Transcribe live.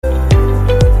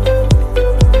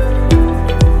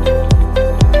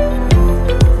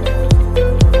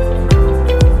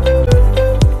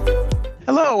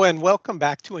and welcome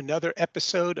back to another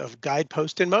episode of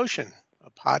Guidepost in Motion,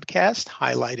 a podcast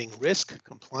highlighting risk,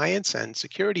 compliance, and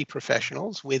security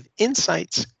professionals with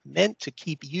insights meant to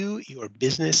keep you, your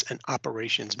business, and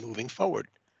operations moving forward.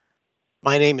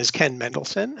 My name is Ken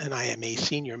Mendelson, and I am a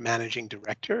Senior Managing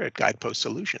Director at Guidepost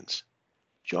Solutions.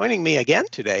 Joining me again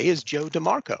today is Joe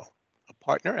DeMarco, a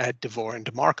partner at Devore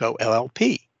DeMarco,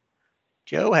 LLP.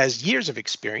 Joe has years of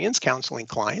experience counseling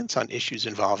clients on issues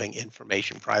involving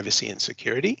information privacy and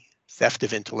security, theft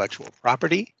of intellectual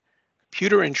property,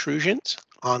 computer intrusions,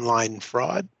 online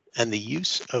fraud, and the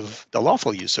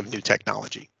lawful use of new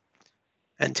technology.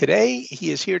 And today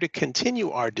he is here to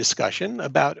continue our discussion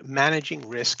about managing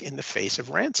risk in the face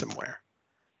of ransomware.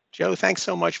 Joe, thanks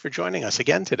so much for joining us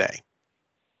again today.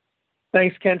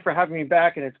 Thanks, Ken, for having me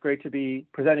back, and it's great to be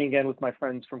presenting again with my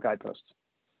friends from Guidepost.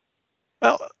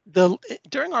 Well,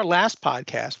 during our last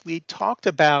podcast, we talked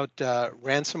about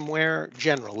ransomware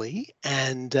generally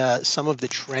and some of the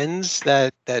trends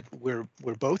that we're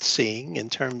both seeing in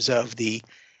terms of the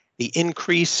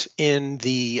increase in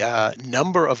the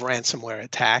number of ransomware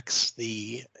attacks,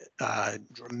 the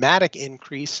dramatic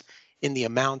increase in the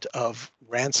amount of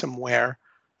ransomware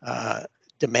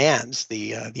demands,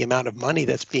 the amount of money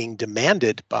that's being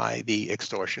demanded by the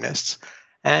extortionists.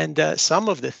 And some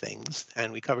of the things,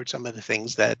 and we covered some of the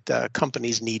things that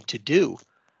companies need to do.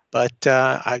 But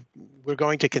we're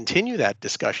going to continue that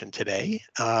discussion today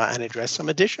and address some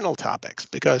additional topics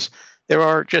because there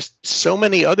are just so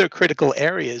many other critical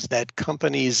areas that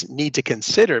companies need to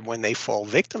consider when they fall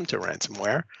victim to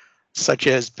ransomware, such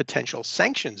as potential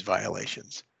sanctions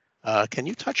violations. Can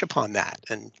you touch upon that?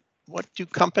 And what do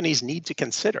companies need to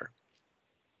consider?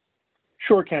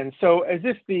 Sure, Ken. So as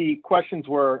if the questions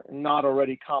were not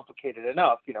already complicated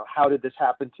enough, how did this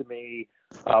happen to me?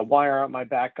 Why aren't my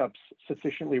backups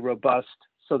sufficiently robust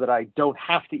so that I don't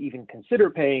have to even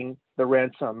consider paying the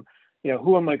ransom?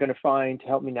 Who am I going to find to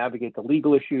help me navigate the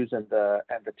legal issues and the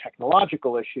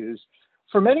technological issues?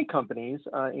 For many companies,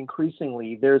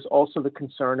 increasingly, there's also the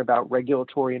concern about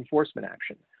regulatory enforcement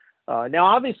action. Now,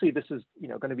 obviously, this is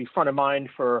going to be front of mind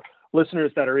for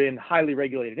listeners that are in highly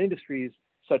regulated industries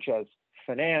such as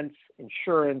finance,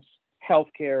 insurance,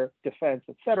 healthcare, defense,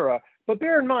 et cetera. But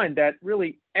bear in mind that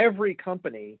really every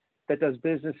company that does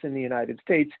business in the United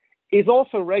States is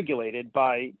also regulated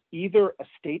by either a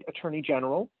state attorney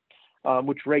general,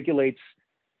 which regulates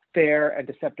fair and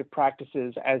deceptive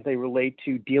practices as they relate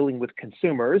to dealing with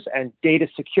consumers, and data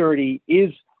security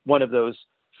is one of those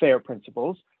fair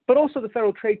principles, but also the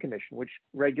Federal Trade Commission, which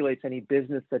regulates any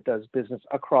business that does business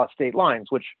across state lines,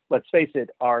 which, let's face it,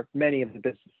 are many of the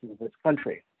businesses in this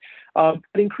country. But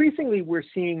increasingly, we're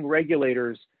seeing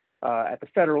regulators at the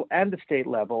federal and the state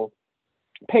level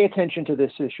pay attention to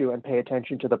this issue and pay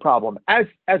attention to the problem, as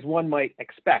one might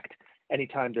expect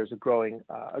anytime there's a growing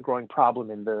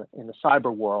problem in the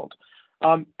cyber world.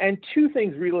 And two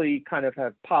things really kind of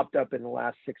have popped up in the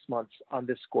last 6 months on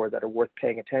this score that are worth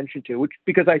paying attention to,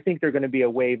 because I think they're going to be a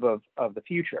wave of the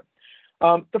future.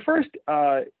 The first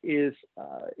is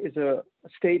a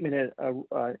statement,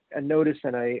 a notice,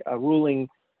 and a ruling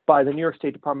by the New York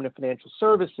State Department of Financial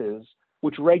Services,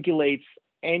 which regulates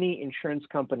any insurance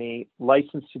company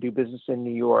licensed to do business in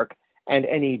New York and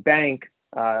any bank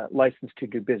licensed to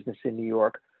do business in New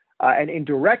York, and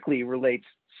indirectly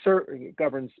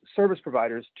governs service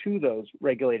providers to those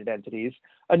regulated entities,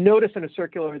 a notice and a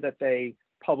circular that they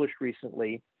published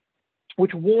recently,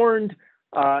 which warned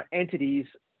entities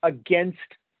against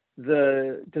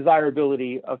the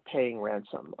desirability of paying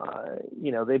ransom.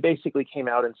 They basically came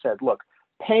out and said, look,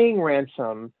 paying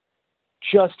ransom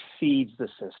just feeds the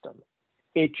system.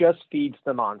 It just feeds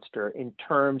the monster in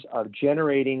terms of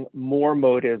generating more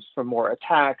motives for more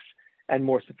attacks and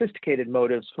more sophisticated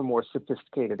motives for more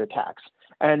sophisticated attacks.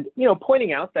 And,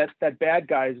 pointing out that bad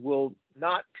guys will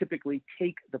not typically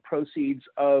take the proceeds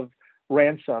of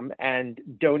ransom and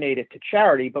donate it to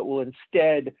charity, but will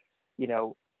instead,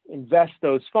 invest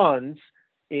those funds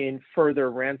in further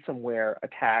ransomware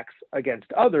attacks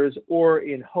against others, or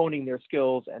in honing their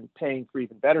skills and paying for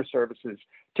even better services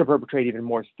to perpetrate even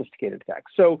more sophisticated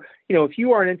attacks. So, if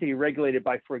you are an entity regulated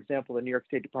by, for example, the New York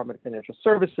State Department of Financial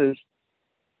Services,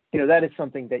 that is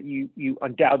something that you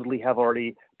undoubtedly have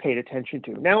already paid attention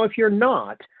to. Now, if you're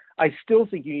not, I still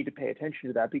think you need to pay attention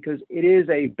to that because it is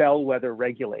a bellwether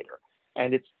regulator.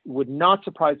 And it would not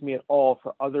surprise me at all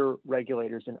for other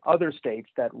regulators in other states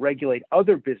that regulate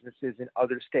other businesses in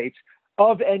other states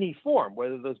of any form,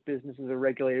 whether those businesses are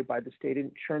regulated by the state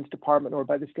insurance department or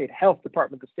by the state health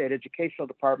department, the state educational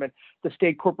department, the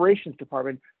state corporations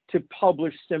department, to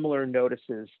publish similar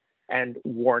notices and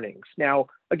warnings. Now,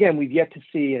 again, we've yet to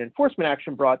see an enforcement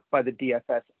action brought by the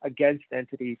DFS against an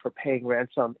entity for paying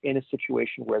ransom in a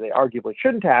situation where they arguably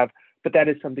shouldn't have, but that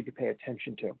is something to pay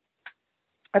attention to.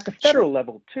 At the federal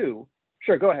level, too.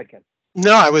 Sure, go ahead, Ken.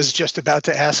 No, I was just about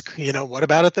to ask, what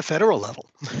about at the federal level?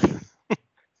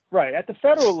 Right. At the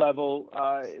federal level,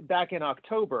 back in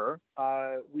October,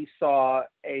 we saw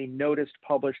a notice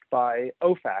published by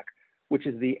OFAC, which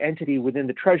is the entity within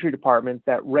the Treasury Department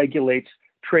that regulates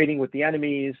trading with the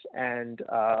enemies and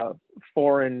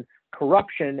foreign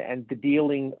corruption and the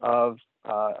dealing of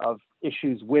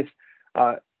issues with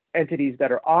entities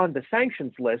that are on the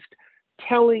sanctions list,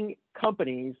 telling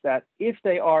companies that if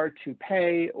they are to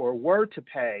pay or were to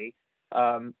pay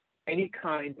any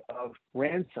kind of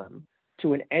ransom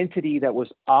to an entity that was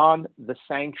on the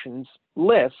sanctions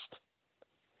list,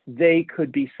 they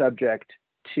could be subject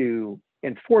to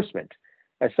enforcement.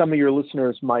 As some of your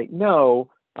listeners might know,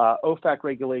 OFAC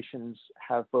regulations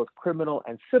have both criminal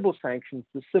and civil sanctions.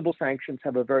 The civil sanctions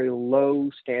have a very low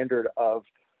standard of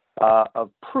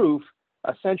proof.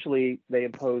 Essentially, they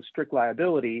impose strict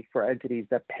liability for entities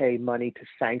that pay money to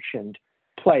sanctioned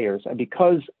players. And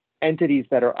because entities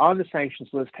that are on the sanctions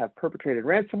list have perpetrated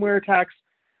ransomware attacks,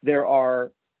 there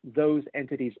are those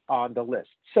entities on the list.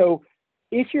 So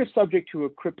if you're subject to a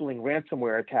crippling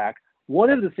ransomware attack,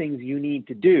 one of the things you need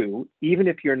to do, even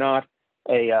if you're not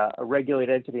a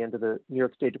regulated entity under the New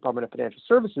York State Department of Financial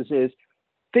Services, is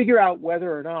figure out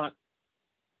whether or not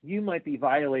you might be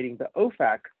violating the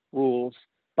OFAC rules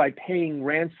by paying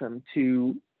ransom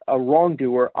to a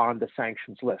wrongdoer on the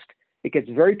sanctions list. It gets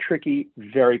very tricky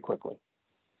very quickly.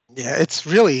 Yeah, it's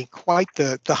really quite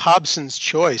the Hobson's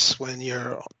choice when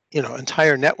your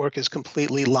entire network is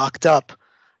completely locked up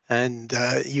and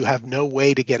you have no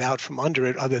way to get out from under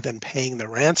it other than paying the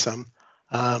ransom.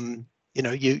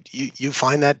 You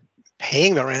find that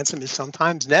paying the ransom is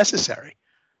sometimes necessary.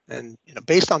 And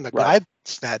based on the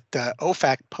guidance that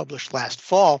OFAC published last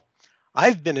fall,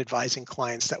 I've been advising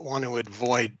clients that want to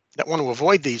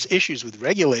avoid these issues with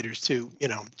regulators to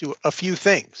do a few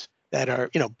things that are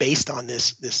based on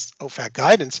this OFAC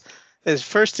guidance. As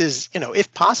first is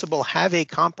if possible, have a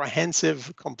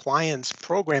comprehensive compliance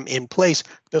program in place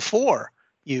before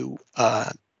you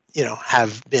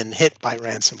have been hit by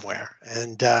ransomware.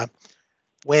 And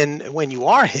when you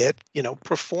are hit,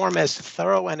 perform as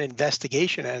thorough an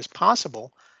investigation as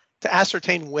possible to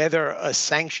ascertain whether a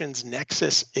sanctions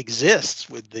nexus exists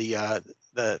with the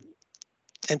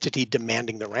entity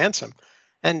demanding the ransom.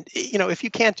 And if you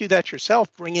can't do that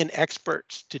yourself, bring in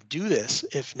experts to do this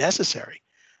if necessary.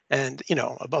 And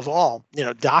above all,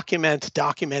 document.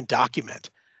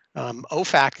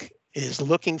 OFAC is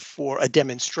looking for a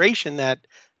demonstration that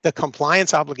the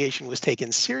compliance obligation was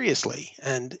taken seriously,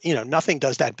 and nothing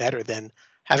does that better than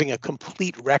having a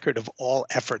complete record of all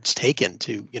efforts taken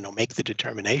to make the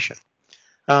determination.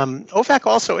 OFAC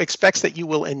also expects that you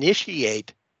will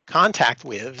initiate contact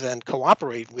with and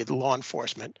cooperate with law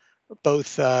enforcement,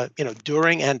 both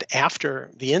during and after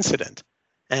the incident.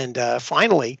 And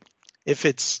finally, if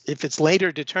it's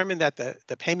later determined that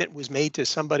the payment was made to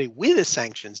somebody with a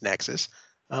sanctions nexus,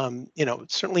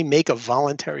 certainly make a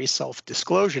voluntary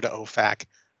self-disclosure to OFAC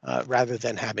rather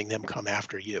than having them come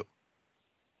after you.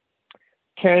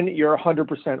 Ken, you're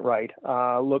 100% right.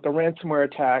 Look, a ransomware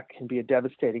attack can be a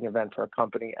devastating event for a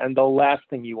company. And the last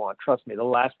thing you want, trust me, the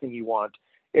last thing you want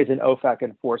is an OFAC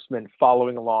enforcement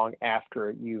following along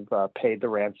after you've paid the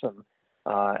ransom.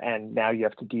 And now you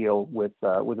have to deal with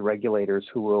regulators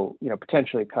who will,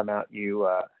 potentially come at you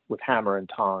with hammer and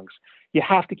tongs. You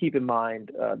have to keep in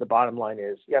mind, the bottom line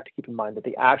is, you have to keep in mind that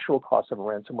the actual cost of a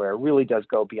ransomware really does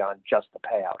go beyond just the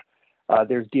payout.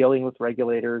 There's dealing with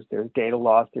regulators, there's data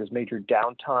loss, there's major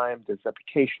downtime, there's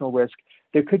reputational risk.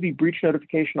 There could be breach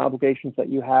notification obligations that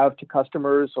you have to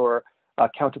customers or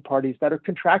counterparties that are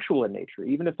contractual in nature.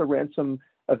 Even if the ransom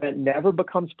event never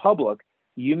becomes public,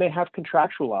 you may have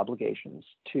contractual obligations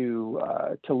to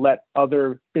let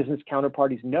other business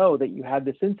counterparties know that you had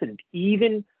this incident,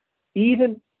 even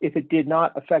if it did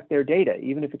not affect their data,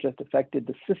 even if it just affected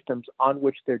the systems on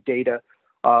which their data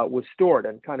was stored.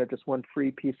 And kind of just one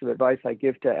free piece of advice I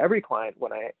give to every client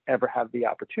when I ever have the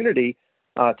opportunity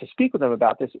to speak with them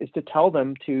about this is to tell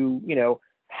them to,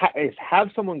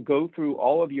 have someone go through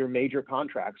all of your major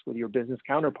contracts with your business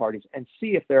counterparties and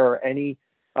see if there are any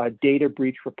data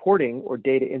breach reporting or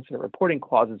data incident reporting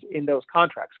clauses in those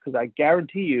contracts. Because I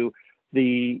guarantee you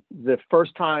the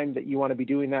first time that you want to be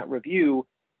doing that review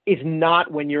is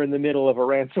not when you're in the middle of a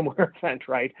ransomware event,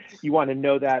 right? You want to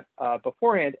know that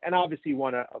beforehand, and obviously you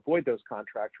want to avoid those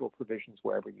contractual provisions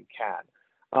wherever you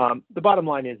can. The bottom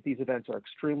line is these events are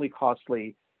extremely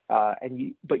costly.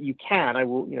 But you can. I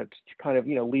will, to kind of,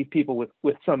 leave people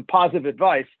with some positive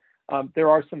advice. There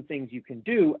are some things you can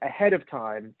do ahead of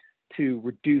time to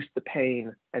reduce the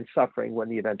pain and suffering when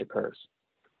the event occurs.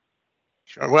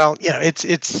 Sure. Well,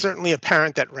 it's certainly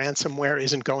apparent that ransomware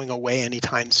isn't going away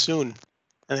anytime soon,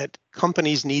 and that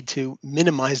companies need to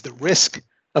minimize the risk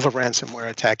of a ransomware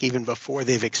attack even before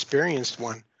they've experienced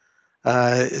one.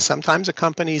 Sometimes a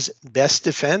company's best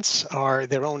defense are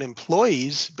their own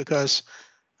employees because,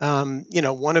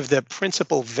 one of the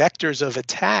principal vectors of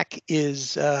attack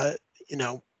is,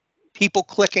 people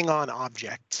clicking on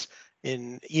objects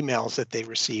in emails that they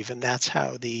receive, and that's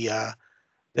how the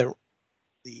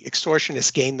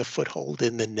extortionists gain the foothold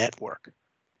in the network.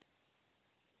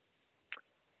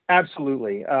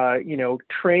 Absolutely.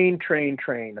 Train.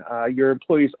 Your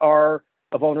employees are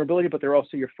a vulnerability, but they're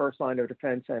also your first line of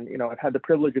defense. And, I've had the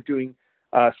privilege of doing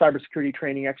cybersecurity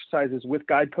training exercises with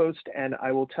Guidepost, and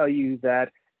I will tell you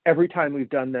that every time we've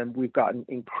done them, we've gotten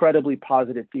incredibly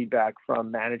positive feedback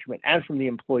from management and from the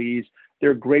employees.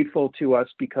 They're grateful to us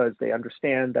because they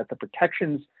understand that the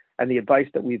protections and the advice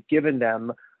that we've given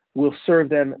them will serve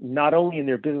them not only in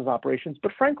their business operations,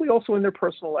 but frankly also in their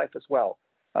personal life as well.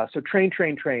 So train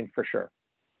for sure.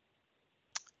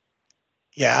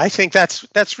 Yeah, I think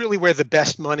that's really where the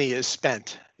best money is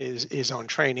spent is on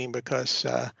training, because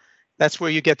that's where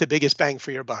you get the biggest bang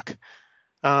for your buck.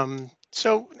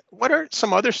 So what are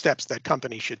some other steps that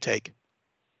companies should take?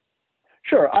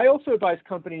 Sure. I also advise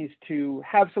companies to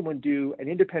have someone do an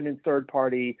independent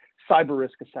third-party cyber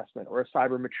risk assessment or a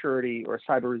cyber maturity or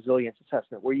a cyber resilience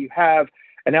assessment, where you have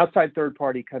an outside third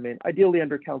party come in, ideally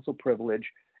under counsel privilege,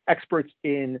 experts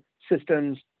in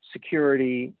systems,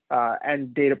 security,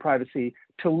 and data privacy,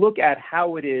 to look at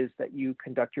how it is that you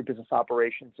conduct your business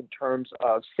operations in terms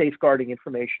of safeguarding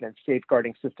information and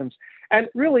safeguarding systems, and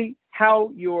really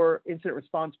how your incident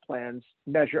response plans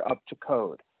measure up to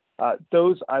code.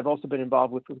 Those I've also been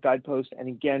involved with Guidepost, and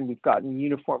again, we've gotten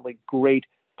uniformly great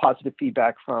positive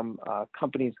feedback from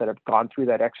companies that have gone through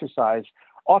that exercise.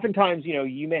 Oftentimes,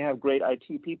 you may have great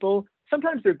IT people.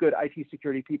 Sometimes they're good IT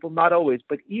security people, not always,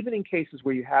 but even in cases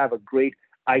where you have a great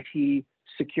IT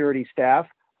security staff,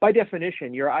 by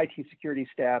definition, your IT security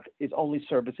staff is only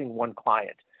servicing one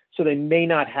client. So they may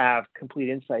not have complete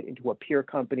insight into what peer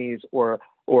companies or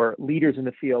leaders in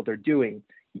the field are doing.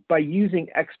 By using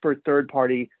expert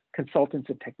third-party consultants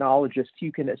and technologists,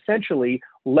 you can essentially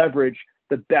leverage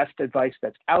the best advice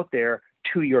that's out there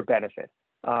to your benefit.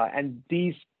 And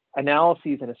these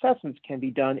analyses and assessments can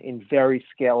be done in very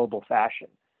scalable fashion.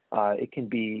 It can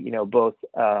be, both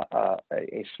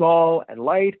a small and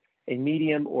light, a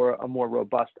medium, or a more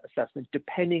robust assessment,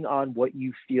 depending on what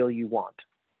you feel you want.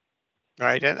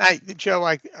 Right. And Joe,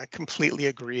 I completely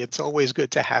agree. It's always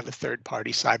good to have a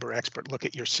third-party cyber expert look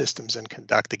at your systems and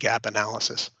conduct a gap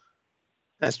analysis.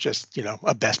 That's just,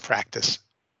 a best practice,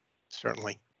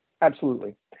 certainly.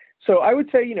 Absolutely. So I would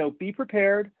say, be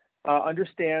prepared.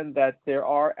 Understand that there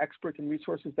are experts and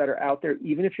resources that are out there,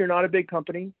 even if you're not a big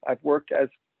company. I've worked, as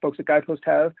folks at Guidepost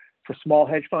have, for small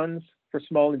hedge funds, for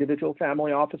small individual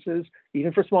family offices,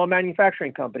 even for small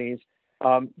manufacturing companies.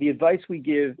 The advice we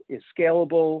give is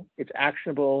scalable, it's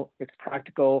actionable, it's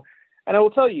practical. And I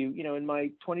will tell you, in my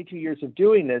 22 years of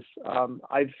doing this,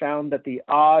 I've found that the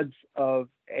odds of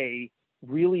a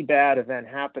really bad event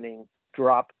happening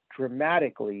drop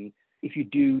dramatically if you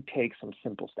do take some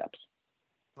simple steps.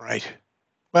 Right.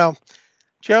 Well,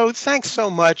 Joe, thanks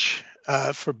so much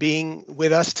for being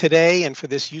with us today and for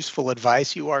this useful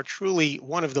advice. You are truly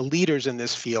one of the leaders in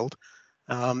this field,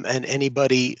 and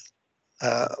anybody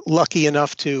lucky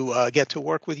enough to get to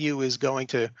work with you is going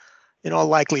to, in all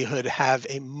likelihood, have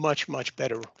a much, much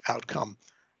better outcome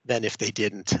than if they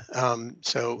didn't.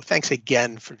 So thanks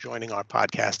again for joining our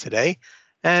podcast today.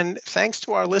 And thanks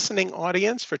to our listening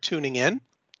audience for tuning in.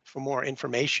 For more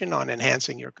information on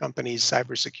enhancing your company's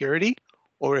cybersecurity,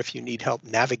 or if you need help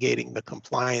navigating the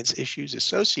compliance issues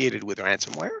associated with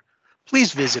ransomware,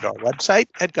 please visit our website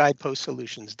at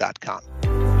guidepostsolutions.com.